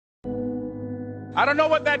I don't know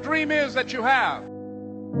what that dream is that you have.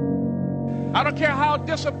 I don't care how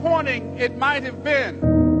disappointing it might have been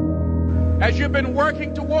as you've been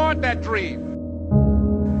working toward that dream.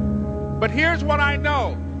 But here's what I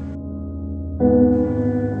know.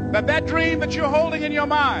 That dream that you're holding in your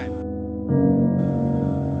mind,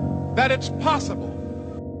 that it's possible.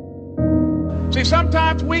 See,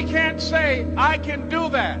 sometimes we can't say, I can do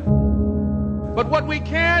that. But what we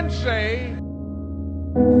can say,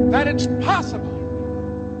 that it's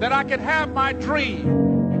possible that I can have my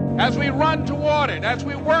dream as we run toward it, as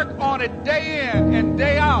we work on it day in and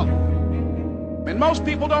day out. And most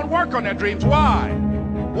people don't work on their dreams. Why?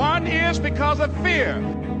 One is because of fear.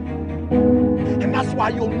 And that's why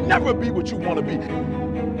you'll never be what you want to be.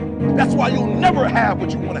 That's why you'll never have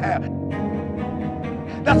what you want to have.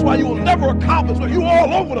 That's why you'll never accomplish what you're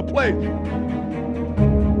all over the place.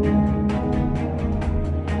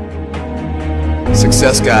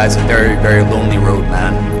 Success, guys, a very, very lonely road,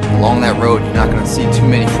 man. Along that road, you're not going to see too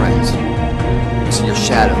many friends. You see your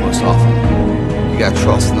shadow most often. You got to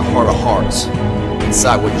trust in the heart of hearts.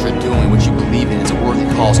 Inside what you're doing, what you believe in, is a worthy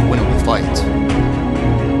cause, a winnable fight.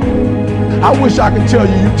 I wish I could tell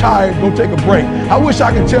you you're tired, go take a break. I wish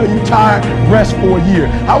I could tell you tired, rest for a year.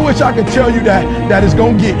 I wish I could tell you that it's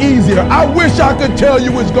going to get easier. I wish I could tell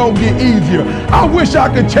you it's going to get easier. I wish I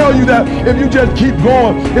could tell you that if you just keep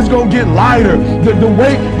going, it's going to get lighter. The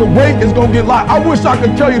weight is going to get light. I wish I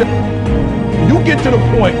could tell you that. When you get to the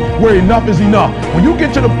point where enough is enough, when you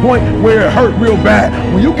get to the point where it hurt real bad,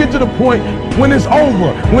 when you get to the point when it's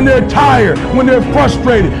over, when they're tired, when they're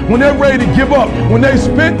frustrated, when they're ready to give up, when they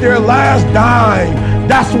spent their last dime,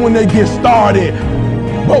 that's when they get started.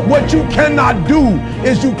 But what you cannot do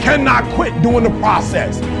is you cannot quit doing the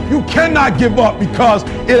process. You cannot give up because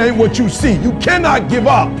it ain't what you see. You cannot give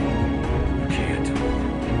up. You can't.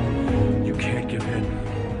 You can't give in.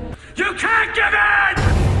 You can't give in!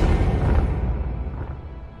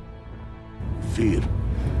 Fear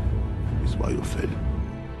is why you fail.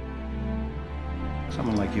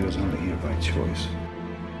 Someone like you is only here by choice.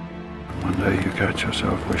 One day you catch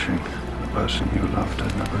yourself wishing the person you loved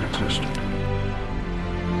had never existed. Do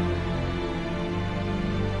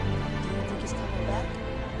you think he's coming back?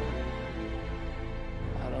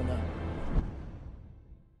 I don't know.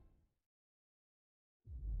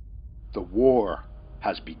 The war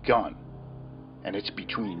has begun, and it's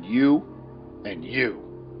between you and you.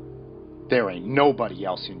 There ain't nobody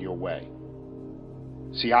else in your way.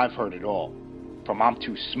 See, I've heard it all. From I'm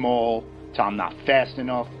too small, to I'm not fast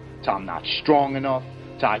enough, to I'm not strong enough,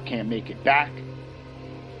 to I can't make it back.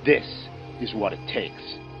 This is what it takes.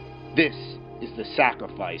 This is the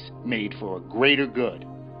sacrifice made for a greater good.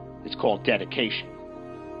 It's called dedication.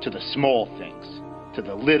 To the small things, to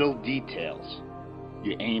the little details.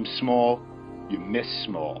 You aim small, you miss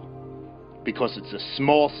small. Because it's the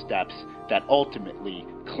small steps that ultimately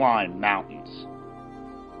climb mountains.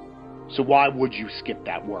 So why would you skip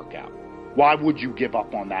that workout? Why would you give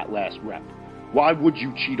up on that last rep? Why would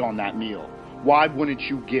you cheat on that meal? Why wouldn't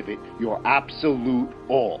you give it your absolute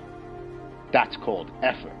all? That's called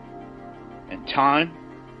effort. And time,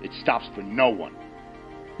 it stops for no one.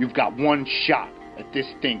 You've got one shot at this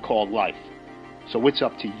thing called life. So it's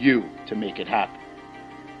up to you to make it happen.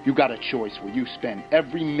 You got a choice where you spend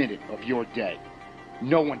every minute of your day.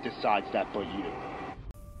 No one decides that but you.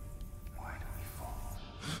 Why do we fall?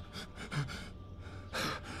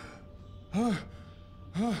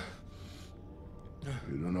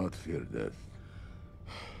 You do not fear death.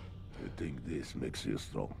 You think this makes you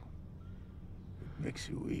strong. It makes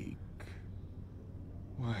you weak.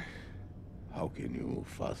 Why? How can you move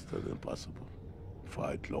faster than possible?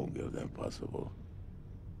 Fight longer than possible?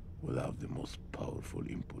 Without the most powerful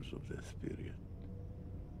impulse of the spirit.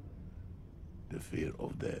 The fear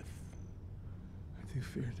of death. I do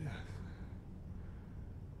fear death.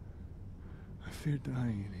 I fear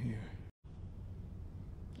dying in here.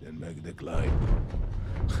 Then make the climb.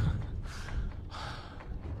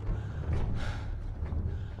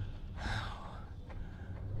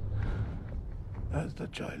 As the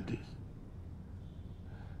child is.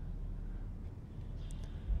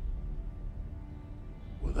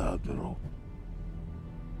 Without the rope.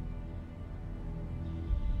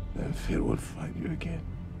 Then fear will find you again.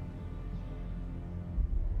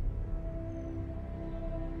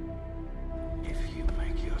 If you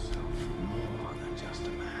make yourself more than just a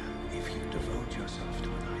man, if you devote yourself to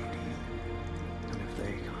an ideal, and if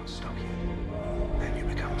they can't stop you, then you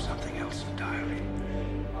become something else entirely.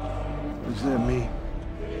 What does that mean?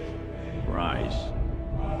 Rise.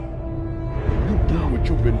 You've done what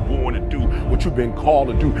you've been been born to do, what you've been called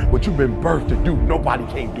to do, what you've been birthed to do. Nobody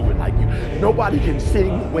can do it like you. Nobody can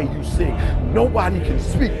sing the way you sing. Nobody can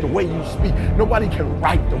speak the way you speak. Nobody can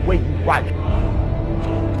write the way you write.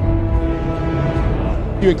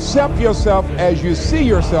 You accept yourself as you see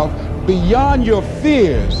yourself beyond your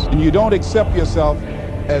fears, and you don't accept yourself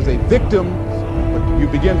as a victim, but you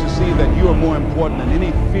begin to see that you are more important than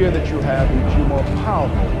any fear that you have, and that you're more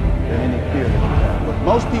powerful than any fear that you have. What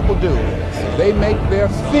most people do, they make their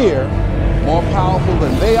fear more powerful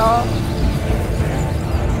than they are.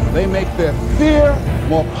 They make their fear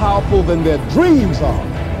more powerful than their dreams are.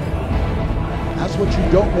 That's what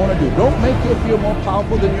you don't want to do. Don't make your fear more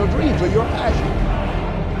powerful than your dreams or your passion.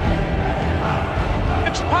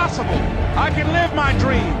 It's possible. I can live my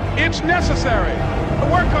dream. It's necessary to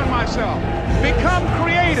work on myself. Become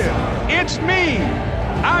creative. It's me.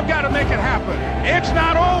 I've got to make it happen. It's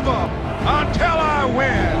not over until I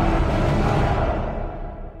win.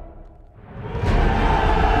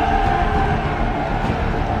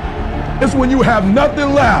 It's when you have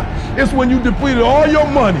nothing left. It's when you depleted all your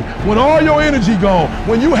money, when all your energy gone,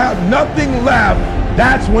 when you have nothing left.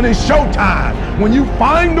 That's when it's showtime. When you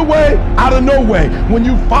find a way out of no way. When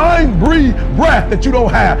you find breath that you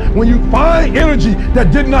don't have. When you find energy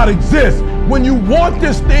that did not exist. When you want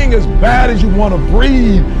this thing as bad as you want to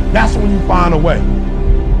breathe, that's when you find a way.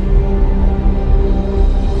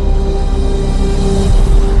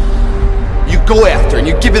 You go after and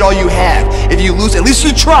you give it all you have. If you lose, at least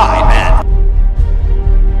you tried, man.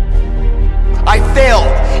 I failed.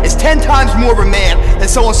 It's 10 times more of a man than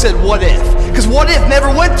someone said, what if? Because what if never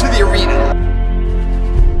went to the arena.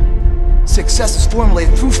 Success is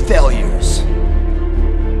formulated through failures.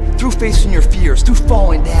 Through facing your fears, through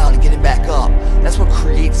falling down and getting back up. That's what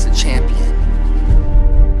creates the champion.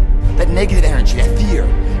 That negative energy, that fear,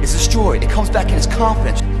 is destroyed. It comes back in as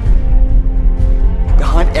confidence.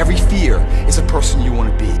 Behind every fear is a person you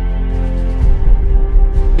want to be.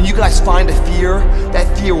 When you guys find a fear,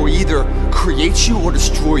 that fear will either create you or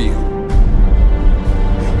destroy you.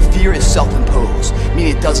 Fear is self-imposed,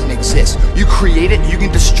 meaning it doesn't exist. You create it, you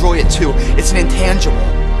can destroy it too. It's an intangible.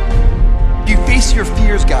 If you face your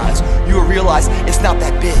fears, guys, you will realize it's not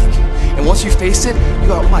that big. And once you face it, you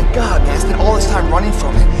go, oh my God, man, I spent all this time running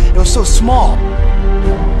from it. It was so small.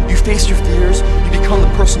 You face your fears, you become the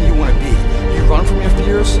person you want to be. You run from your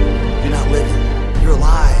fears, you're not living. You're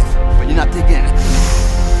alive, but you're not digging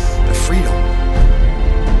the freedom.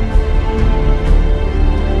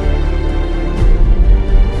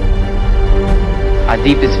 Our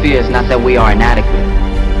deepest fear is not that we are inadequate.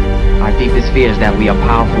 Our deepest fear is that we are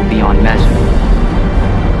powerful beyond measure.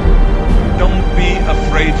 Don't be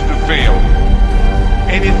afraid to fail.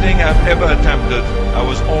 Anything I've ever attempted, I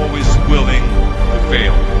was always willing to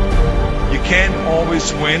fail. You can't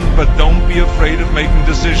always win, but don't be afraid of making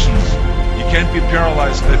decisions. You can't be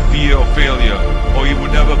paralyzed by fear of failure, or you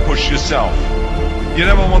would never push yourself. You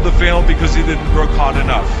never want to fail because you didn't work hard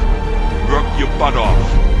enough. Work your butt off.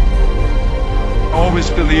 Always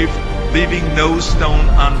believe, leaving no stone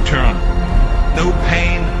unturned. No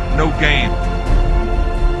pain, no gain.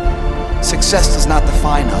 Success does not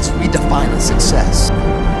define us. We define the success.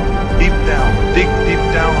 Deep down, dig deep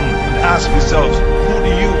down and ask yourselves, who do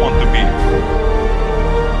you want to be?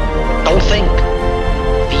 Don't think.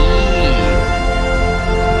 Feel.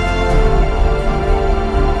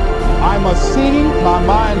 I must see my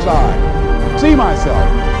mind's eye, see myself,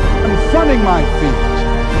 confronting my fears,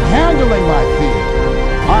 handling my fears.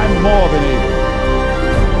 I'm more than able.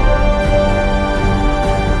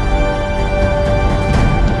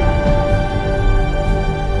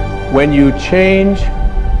 When you change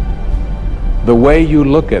the way you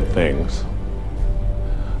look at things,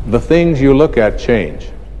 the things you look at change.